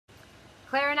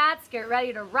Clarinets, get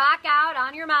ready to rock out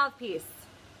on your mouthpiece.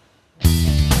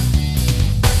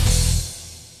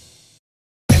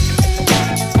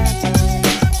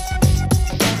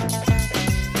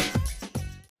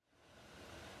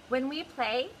 When we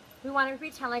play, we want to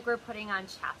pretend like we're putting on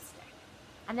chapstick.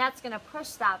 And that's going to push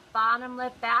that bottom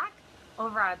lip back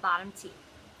over our bottom teeth.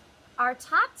 Our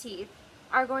top teeth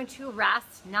are going to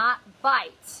rest, not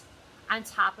bite, on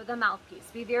top of the mouthpiece.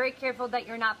 Be very careful that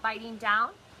you're not biting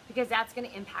down because that's going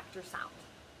to impact your sound.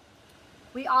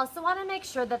 We also want to make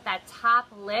sure that that top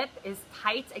lip is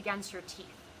tight against your teeth.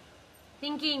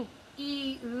 Thinking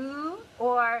ee-oo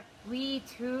or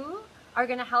wee-too are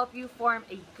going to help you form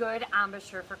a good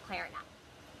embouchure for clarinet.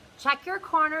 Check your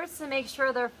corners to make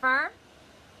sure they're firm,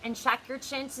 and check your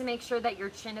chin to make sure that your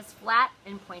chin is flat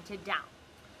and pointed down.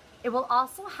 It will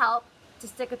also help to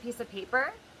stick a piece of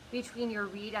paper between your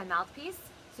reed and mouthpiece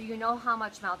so you know how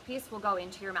much mouthpiece will go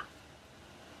into your mouth.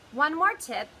 One more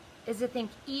tip is to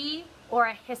think E or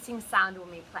a hissing sound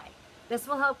when we play. This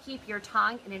will help keep your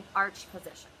tongue in an arched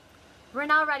position. We're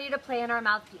now ready to play in our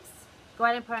mouthpiece. Go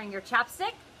ahead and put on your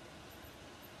chapstick.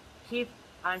 Keep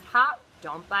on top,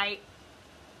 don't bite.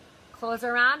 Close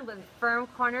around with firm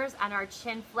corners and our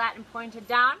chin flat and pointed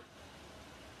down.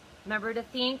 Remember to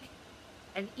think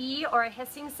an E or a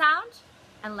hissing sound,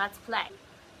 and let's play.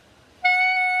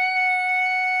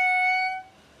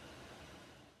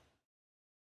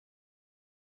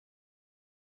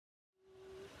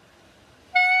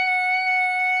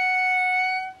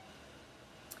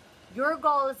 Your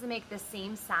goal is to make the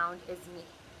same sound as me,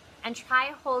 and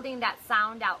try holding that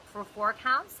sound out for 4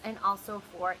 counts and also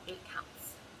for 8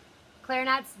 counts.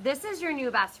 Clarinets, this is your new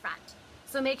best friend.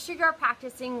 So make sure you're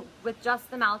practicing with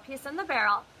just the mouthpiece and the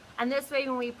barrel, and this way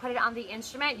when we put it on the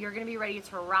instrument, you're going to be ready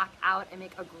to rock out and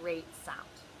make a great sound.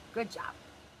 Good job.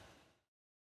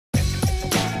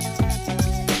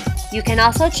 You can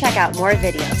also check out more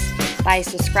videos by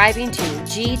subscribing to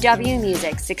GW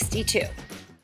Music 62.